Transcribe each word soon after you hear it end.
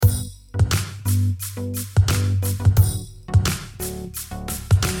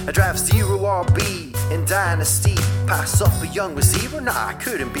I draft 0 RB in Dynasty. Pass up a young receiver? Nah,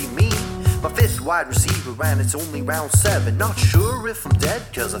 couldn't be me. My 5th wide receiver and it's only round 7. Not sure if I'm dead,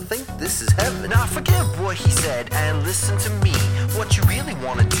 cause I think this is heaven. Now forget what he said and listen to me. What you really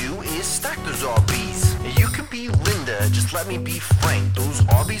wanna do is stack those RBs. You can be Linda, just let me be frank. Those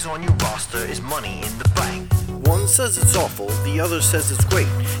RBs on your roster is money in the bank. One says it's awful, the other says it's great.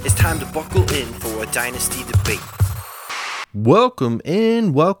 It's time to buckle in for a dynasty debate. Welcome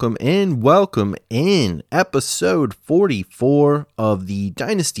in. Episode 44 of the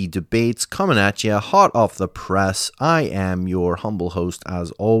Dynasty Debates coming at you hot off the press. I am your humble host,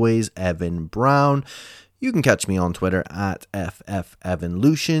 as always, Evan Brown. You can catch me on Twitter at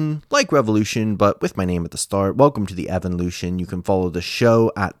FFEvanLucian, like Revolution, but with my name at the start. Welcome to the Evanlution. You can follow the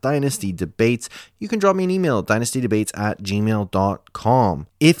show at Dynasty Debates. You can drop me an email at dynastydebates@gmail.com.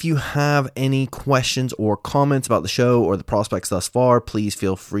 If you have any questions or comments about the show or the prospects thus far, please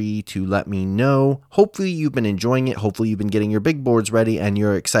feel free to let me know. Hopefully you've been enjoying it. Hopefully you've been getting your big boards ready and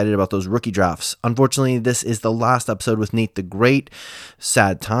you're excited about those rookie drafts. Unfortunately, this is the last episode with Nate the Great.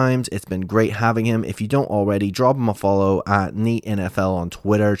 Sad times. It's been great having him. If you don't already, drop him a follow at Nate NFL on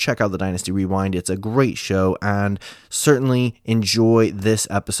Twitter. Check out the Dynasty Rewind. It's a great show, and certainly enjoy this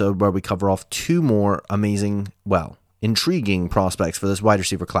episode where we cover off two more amazing, intriguing prospects for this wide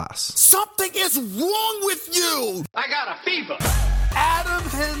receiver class. Something is wrong with you! I got a fever! Adam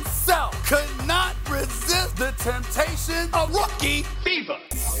himself could not resist the temptation of rookie Fever!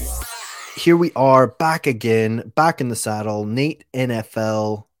 Here we are, back again, back in the saddle. Nate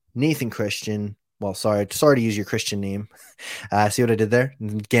NFL, Nathan Christian. Well, sorry to use your Christian name. See what I did there?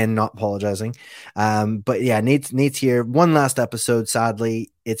 Again, not apologizing. But yeah, Nate's here. One last episode,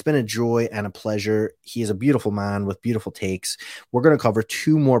 sadly. It's been a joy and a pleasure. He is a beautiful man with beautiful takes. We're going to cover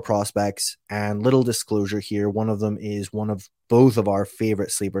two more prospects, and little disclosure here. One of them is one of both of our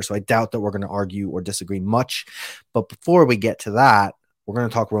favorite sleepers, so I doubt that we're going to argue or disagree much. But before we get to that, we're going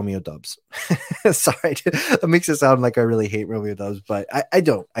to talk Romeo Doubs. Sorry, that makes it sound like I really hate Romeo Doubs, but I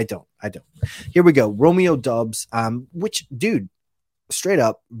don't. Here we go. Romeo Doubs, which, dude, straight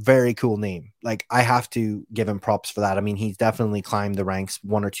up, very cool name. Like, I have to give him props for that. I mean, he's definitely climbed the ranks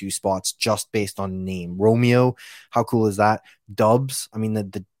 1 or 2 spots just based on name. Romeo, how cool is that? Doubs, I mean,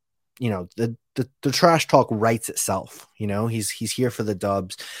 the trash talk writes itself. You know, he's here for the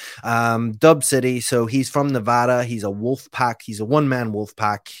Dubs. Dub City. So he's from Nevada. He's a wolf pack. He's a one-man wolf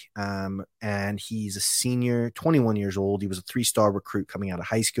pack. And he's a senior, 21 years old. He was a 3-star recruit coming out of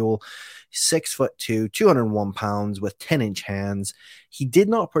high school. 6'2", 201 pounds with 10-inch hands. He did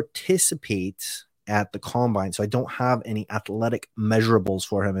not participate at the combine, so I don't have any athletic measurables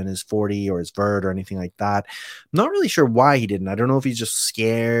for him in his 40 or his vert or anything like that. I'm not really sure why he didn't. I don't know if he's just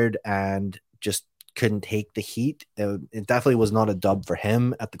scared and just couldn't take the heat. It definitely was not a dub for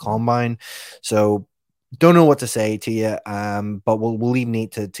him at the combine, so don't know what to say to you. But we'll leave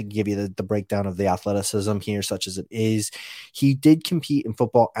Nate to give you the breakdown of the athleticism here, such as it is. He did compete in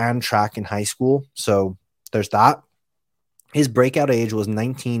football and track in high school, so there's that. His breakout age was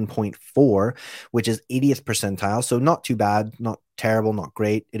 19.4, which is 80th percentile. So not too bad, not terrible, not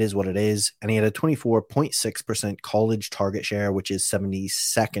great. It is what it is. And he had a 24.6% college target share, which is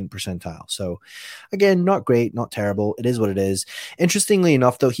 72nd percentile. So again, not great, not terrible. It is what it is. Interestingly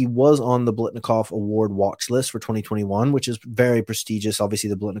enough, though, he was on the Blitnikoff Award watch list for 2021, which is very prestigious. Obviously,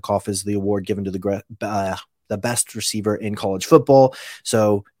 the Blitnikoff is the award given to the best receiver in college football.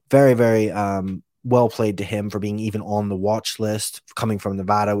 So very, very well played to him for being even on the watch list, coming from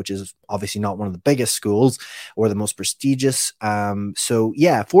Nevada, which is obviously not one of the biggest schools or the most prestigious. So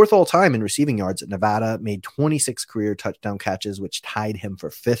yeah, 4th all time in receiving yards at Nevada, made 26 career touchdown catches, which tied him for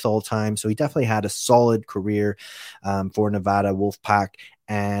 5th all time. So he definitely had a solid career for Nevada Wolfpack.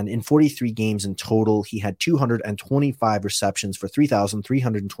 And in 43 games in total, he had 225 receptions for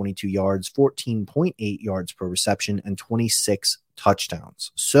 3,322 yards, 14.8 yards per reception, and 26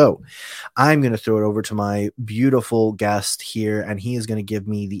 touchdowns. So I'm going to throw it over to my beautiful guest here, and he is going to give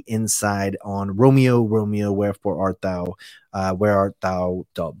me the inside on Romeo, wherefore art thou? Where art thou,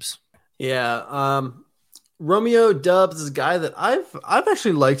 Dubs? Yeah, Romeo Doubs is a guy that I've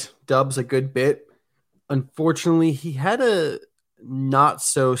actually liked Doubs a good bit. Unfortunately, he had a not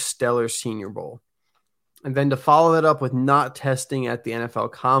so stellar Senior Bowl. And then to follow that up with not testing at the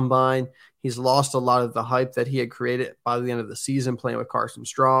NFL Combine, he's lost a lot of the hype that he had created by the end of the season playing with Carson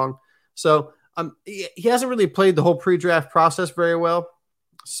Strong. So he hasn't really played the whole pre-draft process very well.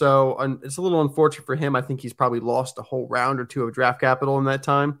 So it's a little unfortunate for him. I think he's probably lost a whole round or two of draft capital in that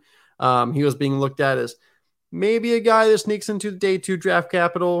time. He was being looked at as maybe a guy that sneaks into the day 2 draft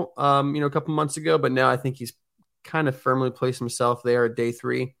capital, a couple months ago, but now I think he's kind of firmly placed himself there at day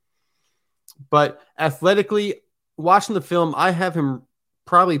 3. But athletically, watching the film, I have him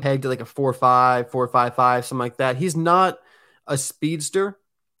probably pegged at like a 4.5, 4.55, something like that. He's not a speedster,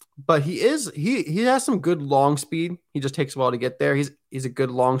 but he has some good long speed. He just takes a while to get there. He's a good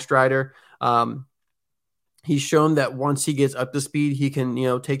long strider. He's shown that once he gets up to speed, he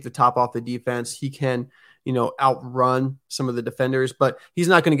can, take the top off the defense. He can, outrun some of the defenders, but he's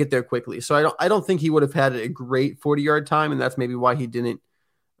not going to get there quickly. So I don't think he would have had a great 40-yard time, and that's maybe why he didn't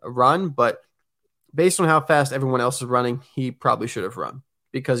run. But based on how fast everyone else is running, he probably should have run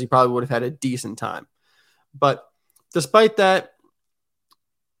because he probably would have had a decent time. But despite that,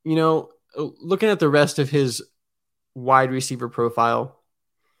 looking at the rest of his wide receiver profile,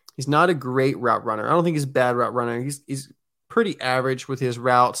 he's not a great route runner. I don't think he's a bad route runner. He's pretty average with his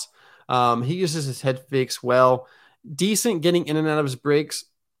routes. He uses his head fakes well, decent getting in and out of his breaks,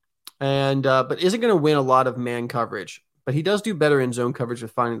 and but isn't going to win a lot of man coverage. But he does do better in zone coverage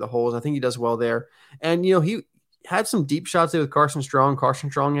with finding the holes. I think he does well there. And he had some deep shots there with Carson Strong. Carson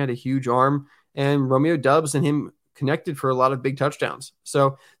Strong had a huge arm, and Romeo Doubs and him connected for a lot of big touchdowns.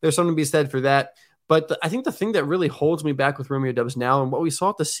 So there's something to be said for that. But I think the thing that really holds me back with Romeo Doubs now, and what we saw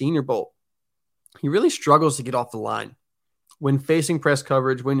at the Senior Bowl, he really struggles to get off the line. When facing press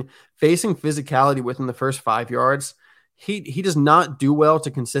coverage, when facing physicality within the first 5 yards, he does not do well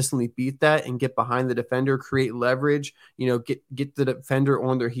to consistently beat that and get behind the defender, create leverage, get the defender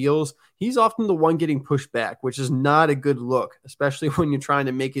on their heels. He's often the one getting pushed back, which is not a good look, especially when you're trying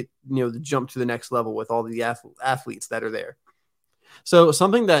to make it, the jump to the next level with all the athletes that are there. So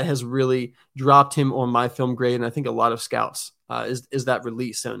something that has really dropped him on my film grade, and I think a lot of scouts, is that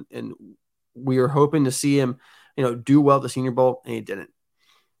release. And we are hoping to see him, do well at the Senior Bowl, and he didn't.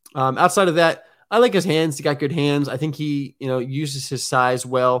 Outside of that, I like his hands. He got good hands. I think he, uses his size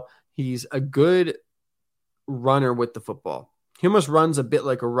well. He's a good runner with the football. He almost runs a bit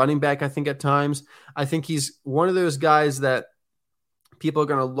like a running back, I think, at times. I think he's one of those guys that people are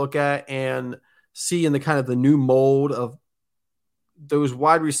going to look at and see in the kind of the new mold of those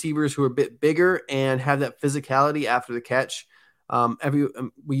wide receivers who are a bit bigger and have that physicality after the catch.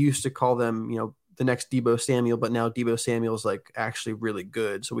 We used to call them, the next Deebo Samuel, but now Deebo Samuel is like actually really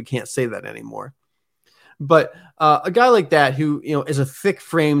good. So we can't say that anymore. But a guy like that who, is a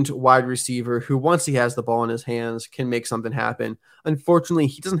thick-framed wide receiver who, once he has the ball in his hands, can make something happen. Unfortunately,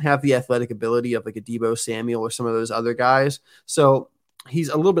 he doesn't have the athletic ability of like a Deebo Samuel or some of those other guys. So he's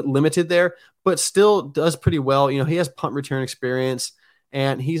a little bit limited there, but still does pretty well. He has punt return experience,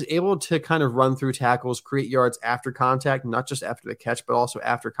 and he's able to kind of run through tackles, create yards after contact, not just after the catch, but also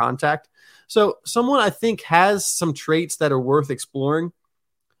after contact. So someone I think has some traits that are worth exploring,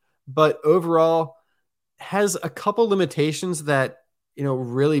 but overall has a couple limitations that,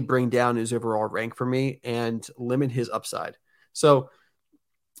 really bring down his overall rank for me and limit his upside. So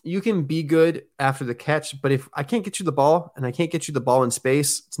you can be good after the catch, but if I can't get you the ball and I can't get you the ball in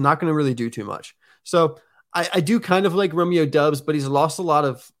space, it's not going to really do too much. So I do kind of like Romeo Doubs, but he's lost a lot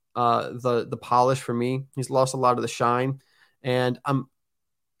of the polish for me. He's lost a lot of the shine, and I'm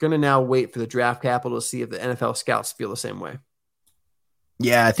going to now wait for the draft capital to see if the NFL scouts feel the same way.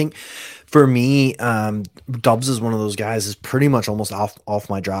 Yeah, I think for me, Doubs is one of those guys is pretty much almost off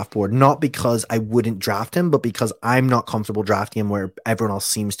my draft board. Not because I wouldn't draft him, but because I'm not comfortable drafting him where everyone else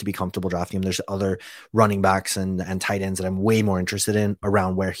seems to be comfortable drafting him. There's other running backs and tight ends that I'm way more interested in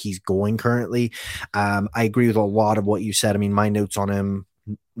around where he's going currently. I agree with a lot of what you said. I mean, my notes on him,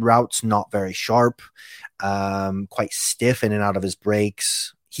 routes not very sharp, quite stiff in and out of his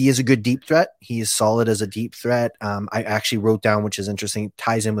breaks. He is a good deep threat. He is solid as a deep threat. I actually wrote down, which is interesting,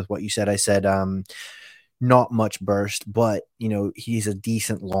 ties in with what you said. I said, not much burst, but he's a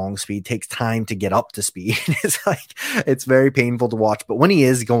decent long speed, takes time to get up to speed. It's very painful to watch, but when he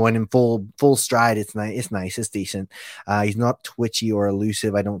is going in full stride, it's nice. It's decent. He's not twitchy or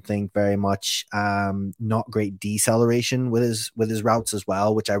elusive. I don't think very much. Not great deceleration with his routes as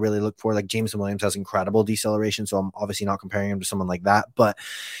well, which I really look for. Like Jameson Williams has incredible deceleration. So I'm obviously not comparing him to someone like that, but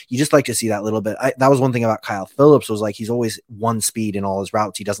you just like to see that little bit. That was one thing about Kyle Phillips was like, he's always one speed in all his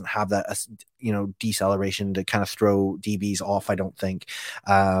routes. He doesn't have that, deceleration to kind of throw DBs off, I don't think.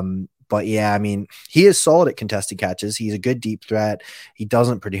 But yeah, I mean, he is solid at contested catches. He's a good deep threat. He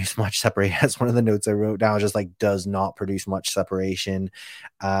doesn't produce much separation. That's one of the notes I wrote down, just like does not produce much separation.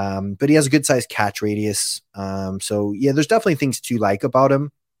 But he has a good sized catch radius. So yeah, there's definitely things to like about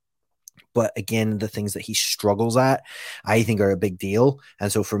him. But again, the things that he struggles at, I think are a big deal.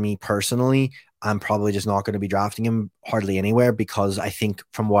 And so for me personally, I'm probably just not going to be drafting him hardly anywhere, because I think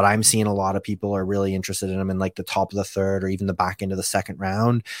from what I'm seeing, a lot of people are really interested in him in like the top of the third or even the back end of the second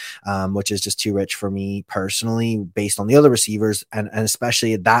round, which is just too rich for me personally, based on the other receivers. And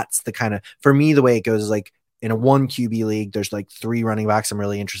especially that's the kind of, for me, the way it goes is like in a 1 QB league, there's like 3 running backs I'm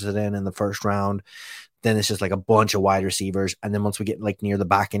really interested in the first round. Then it's just like a bunch of wide receivers. And then once we get like near the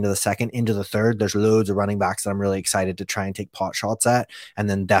back end of the second, into the third, there's loads of running backs that I'm really excited to try and take pot shots at. And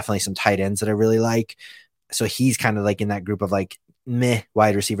then definitely some tight ends that I really like. So he's kind of like in that group of like meh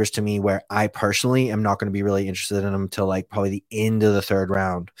wide receivers to me, where I personally am not going to be really interested in him until like probably the end of the third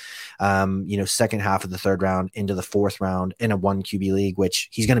round, second half of the third round into the fourth round in a 1 QB league, which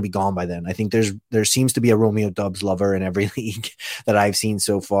he's going to be gone by then. I think there seems to be a Romeo Doubs lover in every league that I've seen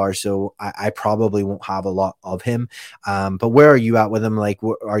so far. So I probably won't have a lot of him. But where are you at with him? Like,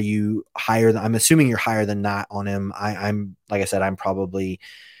 are you higher I'm assuming you're higher than that on him. I'm like I said, I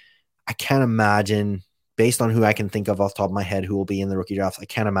can't imagine, based on who I can think of off the top of my head who will be in the rookie drafts, I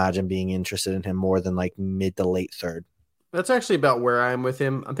can't imagine being interested in him more than like mid to late third. That's actually about where I'm with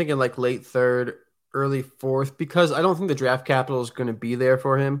him. I'm thinking like late third, early fourth, because I don't think the draft capital is going to be there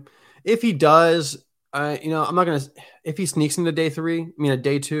for him. If he does, I'm not going to, if he sneaks into day 3,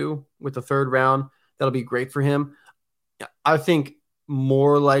 day 2 with the third round, that'll be great for him. I think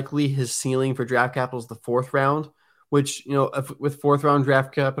more likely his ceiling for draft capital is the 4th round, which, with 4th round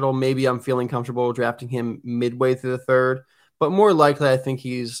draft capital, maybe I'm feeling comfortable drafting him midway through the third, but more likely I think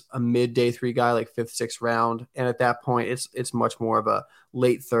he's a mid day 3 guy, like 5th, 6th round. And at that point, it's much more of a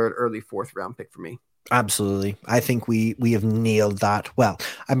late third, early 4th round pick for me. Absolutely. I think we have nailed that. Well,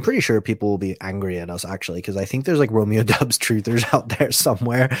 I'm pretty sure people will be angry at us actually, because I think there's like Romeo Doubs truthers out there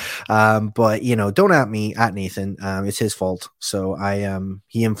somewhere. But don't at me, at Nathan. It's his fault. So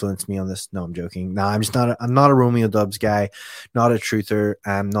he influenced me on this. No, I'm joking. No, I'm not a Romeo Doubs guy, not a truther.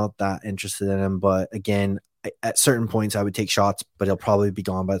 I'm not that interested in him. But again, at certain points I would take shots, but he'll probably be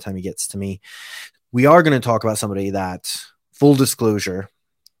gone by the time he gets to me. We are going to talk about somebody that, full disclosure,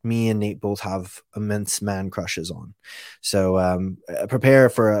 me and Nate both have immense man crushes on. So prepare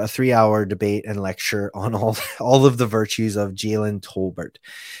for a 3-hour debate and lecture on all of the virtues of Jalen Tolbert.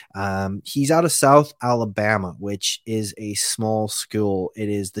 He's out of South Alabama, which is a small school. It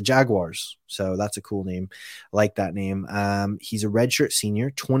is the Jaguars. So that's a cool name. I like that name. He's a redshirt senior,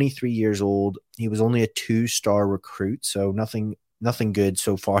 23 years old. He was only a 2-star recruit, so nothing good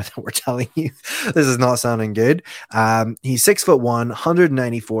so far that we're telling you. This is not sounding good. He's 6'1",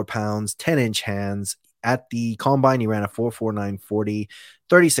 194 pounds, 10-inch hands. At the combine, he ran a 4.49 40,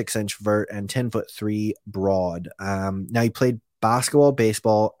 36-inch vert, and 10'3" broad. Now he played basketball,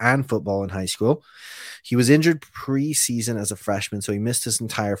 baseball, and football in high school. He was injured preseason as a freshman, so he missed his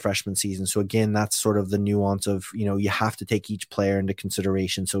entire freshman season. So again, that's sort of the nuance of, you have to take each player into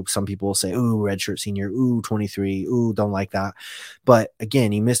consideration. So some people will say, ooh, redshirt senior, ooh, 23, ooh, don't like that. But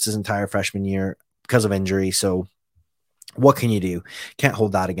again, he missed his entire freshman year because of injury. So what can you do? Can't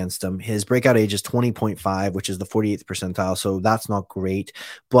hold that against him. His breakout age is 20.5, which is the 48th percentile. So that's not great.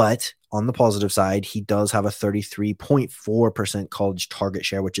 But on the positive side, he does have a 33.4% college target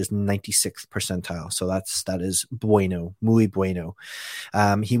share, which is 96th percentile. So that is bueno, muy bueno.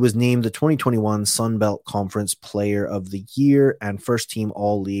 He was named the 2021 Sun Belt Conference Player of the Year and first team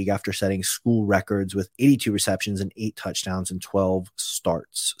all league after setting school records with 82 receptions and 8 touchdowns and 12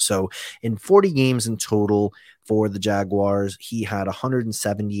 starts. So in 40 games in total for the Jaguars, he had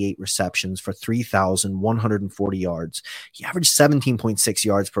 178 receptions for 3,140 yards. He averaged 17.6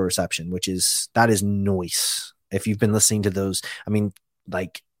 yards per reception, that is nice. If you've been listening to those, I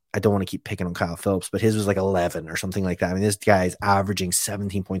don't want to keep picking on Kyle Phillips, but his was like 11 or something like that. This guy is averaging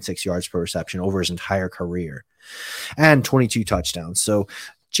 17.6 yards per reception over his entire career and 22 touchdowns. So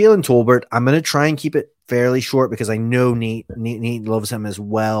Jalen Tolbert, I'm going to try and keep it fairly short because I know Nate loves him as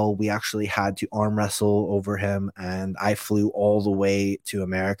well. We actually had to arm wrestle over him and I flew all the way to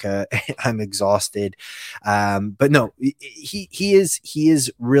America. I'm exhausted. But no, he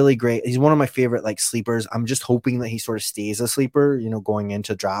is really great. He's one of my favorite sleepers. I'm just hoping that he sort of stays a sleeper, going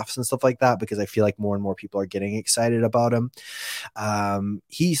into drafts and stuff like that, because I feel like more and more people are getting excited about him.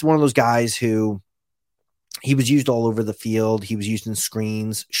 He's one of those guys who, he was used all over the field. He was used in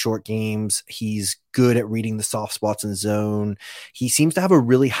screens, short games. He's good at reading the soft spots in zone. He seems to have a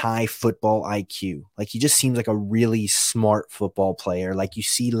really high football IQ. He just seems like a really smart football player. You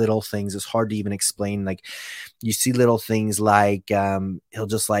see little things. It's hard to even explain. You see little things he'll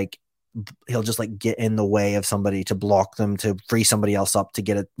just he'll just like get in the way of somebody to block them, to free somebody else up to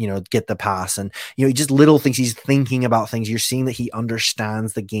get it, get the pass. And, just little things. He's thinking about things. You're seeing that he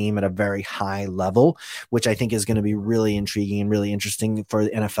understands the game at a very high level, which I think is going to be really intriguing and really interesting for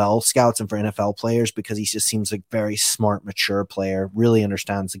the NFL scouts and for NFL players, because he just seems like very smart, mature player, really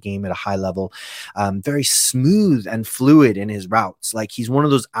understands the game at a high level, very smooth and fluid in his routes. Like he's one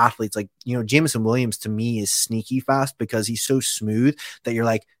of those athletes, like, Jameson Williams to me is sneaky fast because he's so smooth that you're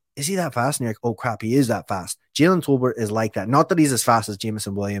like, is he that fast? And you're like, oh crap, he is that fast. Jalen Tolbert is like that. Not that he's as fast as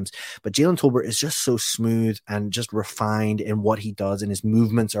Jameson Williams, but Jalen Tolbert is just so smooth and just refined in what he does. And his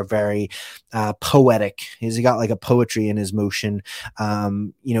movements are very poetic. He's got like a poetry in his motion.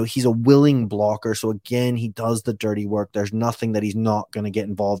 He's a willing blocker. So again, he does the dirty work. There's nothing that he's not going to get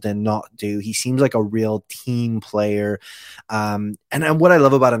involved in, not do. He seems like a real team player. And what I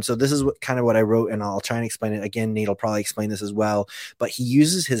love about him, so this is what I wrote, and I'll try and explain it. Again, Nate will probably explain this as well, but he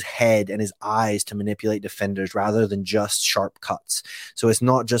uses his head and his eyes to manipulate defenders rather than just sharp cuts. So it's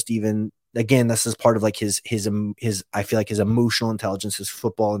not just even, again, this is part of like his I feel like his emotional intelligence, his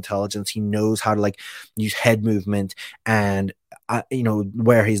football intelligence. He knows how to like use head movement and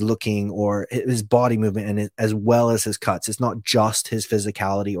where he's looking, or his body movement, and as well as his cuts. It's not just his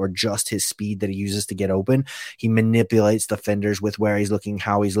physicality or just his speed that he uses to get open. He manipulates defenders with where he's looking,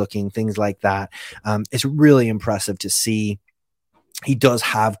 how he's looking, things like that. It's really impressive to see. He does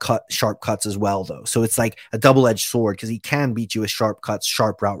have sharp cuts as well, though. So it's like a double-edged sword, because he can beat you with sharp cuts,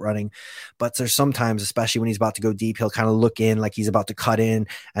 sharp route running. But there's sometimes, especially when he's about to go deep, he'll kind of look in like he's about to cut in.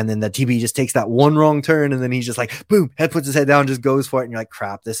 And then the DB just takes that one wrong turn. And then he's just like, boom, puts his head down, just goes for it. And you're like,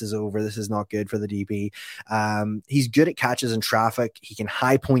 crap, this is over. This is not good for the DB. He's good at catches in traffic. He can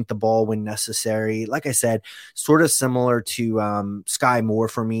high point the ball when necessary. Like I said, sort of similar to Sky Moore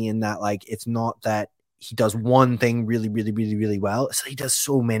for me, in that like it's not that he does one thing really, really, really, really well. So he does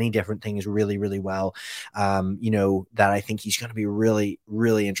so many different things really, really well. That I think he's going to be a really,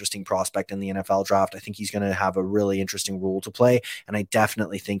 really interesting prospect in the NFL draft. I think he's going to have a really interesting role to play. And I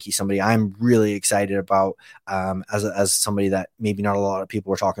definitely think he's somebody I'm really excited about as somebody that maybe not a lot of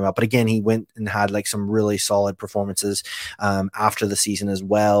people were talking about. But again, he went and had like some really solid performances after the season as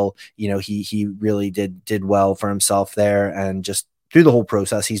well. He really did well for himself there, and just through the whole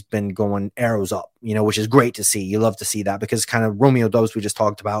process, he's been going arrows up, which is great to see. You love to see that, because kind of Romeo Doubs, we just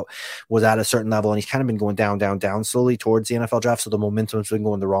talked about, was at a certain level, and he's kind of been going down slowly towards the NFL draft. So the momentum's been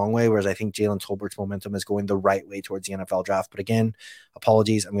going the wrong way, whereas I think Jalen Tolbert's momentum is going the right way towards the NFL draft. But again,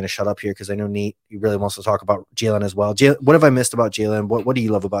 apologies, I'm going to shut up here because I know Nate, he really wants to talk about Jalen as well. What have I missed about Jalen? What do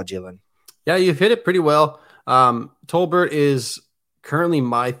you love about Jalen? Yeah, you've hit it pretty well. Tolbert is currently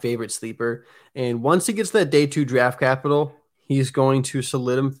my favorite sleeper. And once he gets that day 2 draft capital, he's going to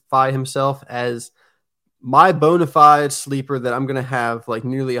solidify himself as my bona fide sleeper that I'm going to have like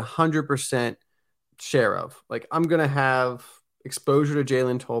nearly 100% share of. Like I'm going to have exposure to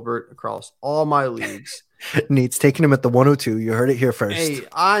Jalen Tolbert across all my leagues. Nate's taking him at the 102. You heard it here first. Hey,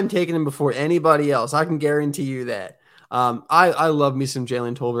 I'm taking him before anybody else. I can guarantee you that. I love me some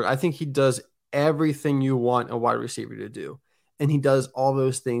Jalen Tolbert. I think he does everything you want a wide receiver to do. And he does all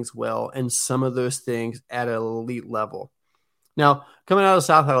those things well, and some of those things at an elite level. Now, coming out of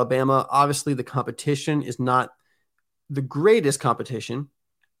South Alabama, obviously the competition is not the greatest competition,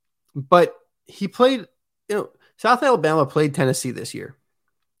 but he played, South Alabama played Tennessee this year,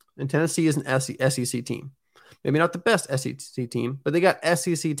 and Tennessee is an SEC team. Maybe not the best SEC team, but they got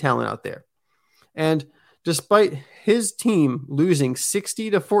SEC talent out there. And despite his team losing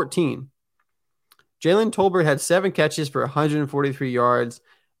 60-14, Jalen Tolbert had 7 catches for 143 yards,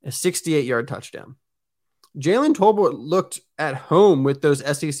 a 68-yard touchdown. Jalen Tolbert looked at home with those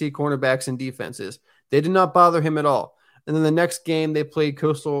SEC cornerbacks and defenses. They did not bother him at all. And then the next game, they played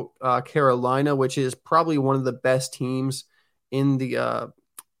Coastal Carolina, which is probably one of the best teams in the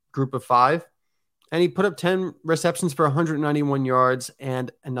group of 5. And he put up 10 receptions for 191 yards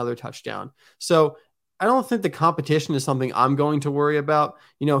and another touchdown. So I don't think the competition is something I'm going to worry about.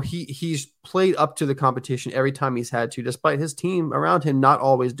 He's played up to the competition every time he's had to, despite his team around him not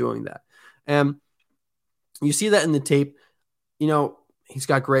always doing that. And you see that in the tape. He's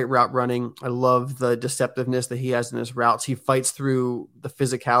got great route running. I love the deceptiveness that he has in his routes. He fights through the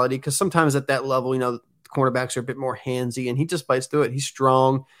physicality, because sometimes at that level, the cornerbacks are a bit more handsy, and he just fights through it. He's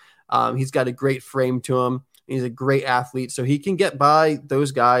strong. He's got a great frame to him. He's a great athlete, so he can get by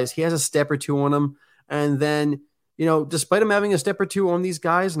those guys. He has a step or two on him. And then, despite him having a step or two on these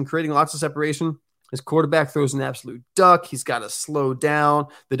guys and creating lots of separation, his quarterback throws an absolute duck. He's got to slow down.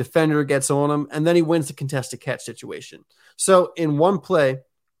 The defender gets on him, and then he wins the contested catch situation. So in one play,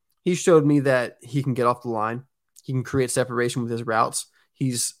 he showed me that he can get off the line. He can create separation with his routes.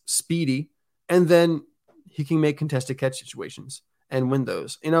 He's speedy, and then he can make contested catch situations and win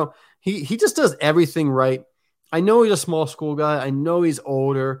those. He just does everything right. I know he's a small school guy. I know he's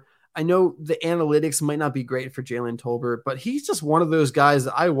older. I know the analytics might not be great for Jalen Tolbert, but he's just one of those guys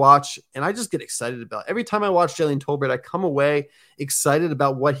that I watch and I just get excited about. Every time I watch Jalen Tolbert, I come away excited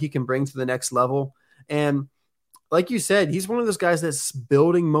about what he can bring to the next level. And like you said, he's one of those guys that's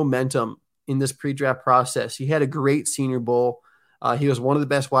building momentum in this pre-draft process. He had a great Senior Bowl. He was one of the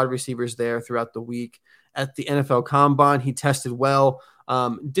best wide receivers there throughout the week. At the NFL Combine, he tested well.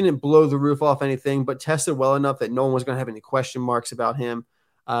 Didn't blow the roof off anything, but tested well enough that no one was going to have any question marks about him.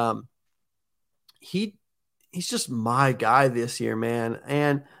 He's just my guy this year, man.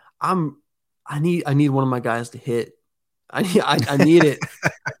 And I need one of my guys to hit. I need it.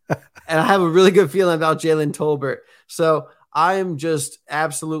 And I have a really good feeling about Jalen Tolbert. So I am just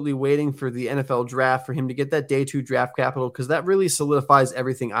absolutely waiting for the NFL draft for him to get that day 2 draft capital, because that really solidifies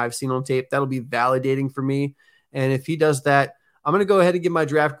everything I've seen on tape. That'll be validating for me. And if he does that, I'm going to go ahead and give my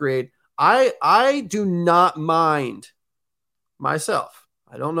draft grade. I do not mind myself.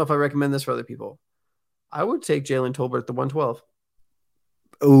 I don't know if I recommend this for other people. I would take Jalen Tolbert at the 112.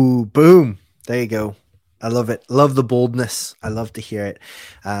 Oh, boom. There you go. I love it. Love the boldness. I love to hear it.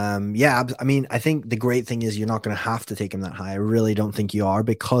 Yeah, I mean, I think the great thing is you're not going to have to take him that high. I really don't think you are,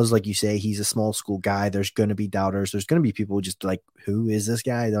 because like you say, he's a small school guy. There's going to be doubters. There's going to be people who just like, who is this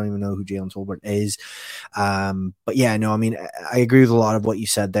guy? I don't even know who Jalen Tolbert is. But yeah, no, I mean, I agree with a lot of what you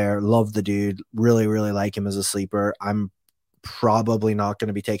said there. Love the dude. Really, really like him as a sleeper. I'm probably not going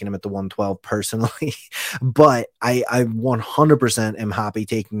to be taking him at the 112 personally, but I 100% am happy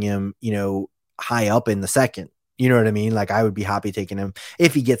taking him, high up in the second. You know what I mean? Like, I would be happy taking him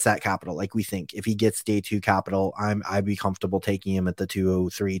if he gets that capital. Like we think if he gets day 2 capital, I'd be comfortable taking him at the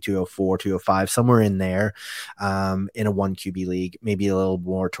 203, 204, 205, somewhere in there, in a 1 QB league, maybe a little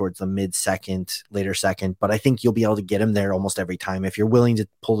more towards the mid second, later second. But I think you'll be able to get him there almost every time. If you're willing to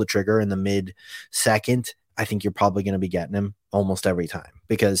pull the trigger in the mid second, I think you're probably going to be getting him almost every time,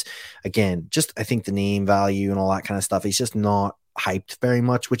 because again, just, I think the name value and all that kind of stuff, he's just not hyped very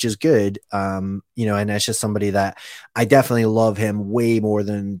much, which is good. And that's just somebody that I definitely love him way more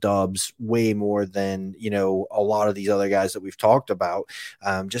than Dubs, way more than, a lot of these other guys that we've talked about,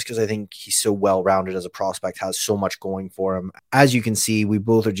 just because I think he's so well-rounded as a prospect, has so much going for him. As you can see, we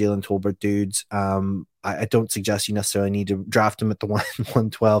both are Jalen Tolbert dudes. I don't suggest you necessarily need to draft him at the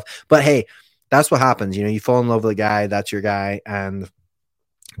 112, but hey, that's what happens. You fall in love with a guy, that's your guy. And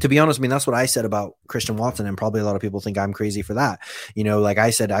to be honest, I mean, that's what I said about Christian Watson, and probably a lot of people think I'm crazy for that. Like I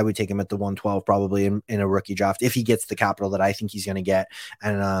said, I would take him at the 112 probably in a rookie draft if he gets the capital that I think he's going to get,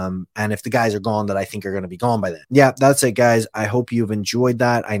 and if the guys are gone that I think are going to be gone by then. Yeah, that's it, guys. I hope you've enjoyed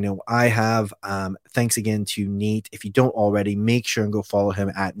that. I know I have. Thanks again to Nate. If you don't already, make sure and go follow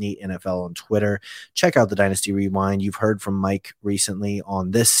him at Nate NFL on Twitter. Check out the Dynasty Rewind. You've heard from Mike recently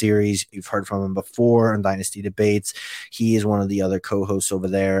on this series. You've heard from him before on Dynasty Debates. He is one of the other co-hosts over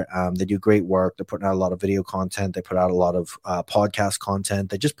there. They do great work. They're putting out a lot of video content. They put out a lot of podcast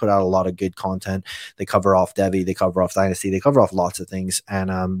content. They just put out a lot of good content. They cover off Devy. They cover off Dynasty. They cover off lots of things,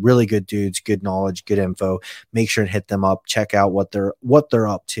 and really good dudes, good knowledge, good info. Make sure and hit them up. Check out what they're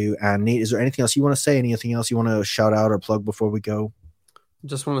up to. And Nate, is there anything else you want to say? Anything else you want to shout out or plug before we go?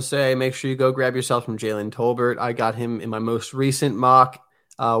 Just want to say, make sure you go grab yourself from Jalen Tolbert. I got him in my most recent mock,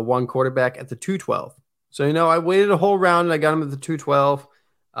 1 quarterback at the 212. So, I waited a whole round and I got him at the 212.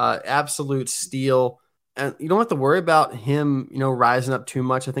 Absolute steal. And you don't have to worry about him, rising up too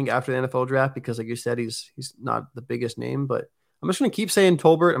much, I think, after the NFL draft, because like you said, he's not the biggest name. But I'm just going to keep saying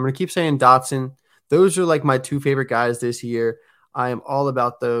Tolbert. I'm going to keep saying Dotson. Those are like my 2 favorite guys this year. I am all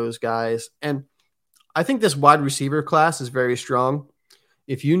about those guys. And I think this wide receiver class is very strong.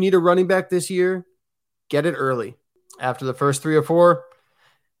 If you need a running back this year, get it early. After the first 3 or 4,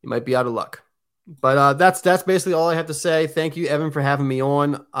 you might be out of luck. But that's basically all I have to say. Thank you, Evan, for having me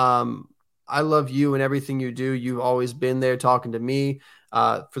on. I love you and everything you do. You've always been there talking to me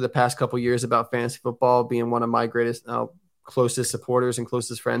for the past couple years about fantasy football, being one of my greatest, closest supporters and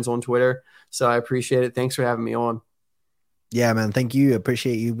closest friends on Twitter. So I appreciate it. Thanks for having me on. Yeah, man. Thank you.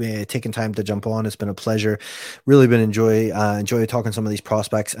 Appreciate you taking time to jump on. It's been a pleasure. Really been enjoy talking some of these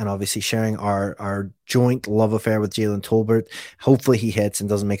prospects, and obviously sharing our joint love affair with Jalen Tolbert. Hopefully he hits and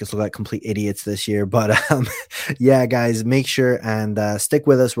doesn't make us look like complete idiots this year. But yeah, guys, make sure and stick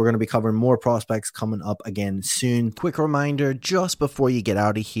with us. We're going to be covering more prospects coming up again soon. Quick reminder, just before you get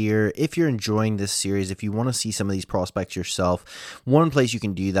out of here, if you're enjoying this series, if you want to see some of these prospects yourself, one place you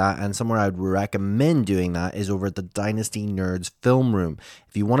can do that, and somewhere I'd recommend doing that, is over at the Dynasty Nerds Film Room.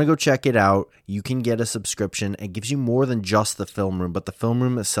 If you want to go check it out, you can get a subscription. It gives you more than just the film room, but the film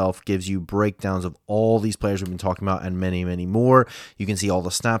room itself gives you breakdowns of all these players we've been talking about and many, many more. You can see all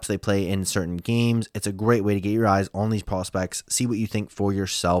the snaps they play in certain games. It's a great way to get your eyes on these prospects, see what you think for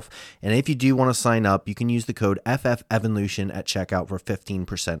yourself. And if you do want to sign up, you can use the code FFEvolution at checkout for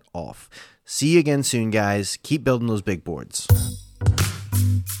 15% off. See you again soon, guys. Keep building those big boards.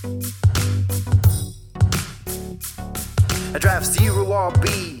 I draft 0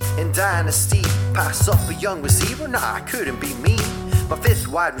 RB in Dynasty. Pass up a young receiver? Nah, I couldn't be me. My 5th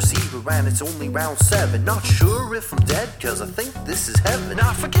wide receiver and it's only round 7. Not sure if I'm dead, cause I think this is heaven.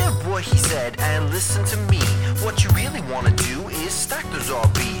 Now forget what he said and listen to me. What you really wanna do is stack those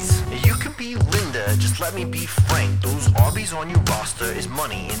RBs. You can be Linda, just let me be frank. Those RBs on your roster is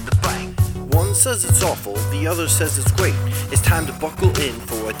money in the bank. One says it's awful, the other says it's great. It's time to buckle in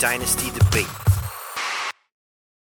for a dynasty debate.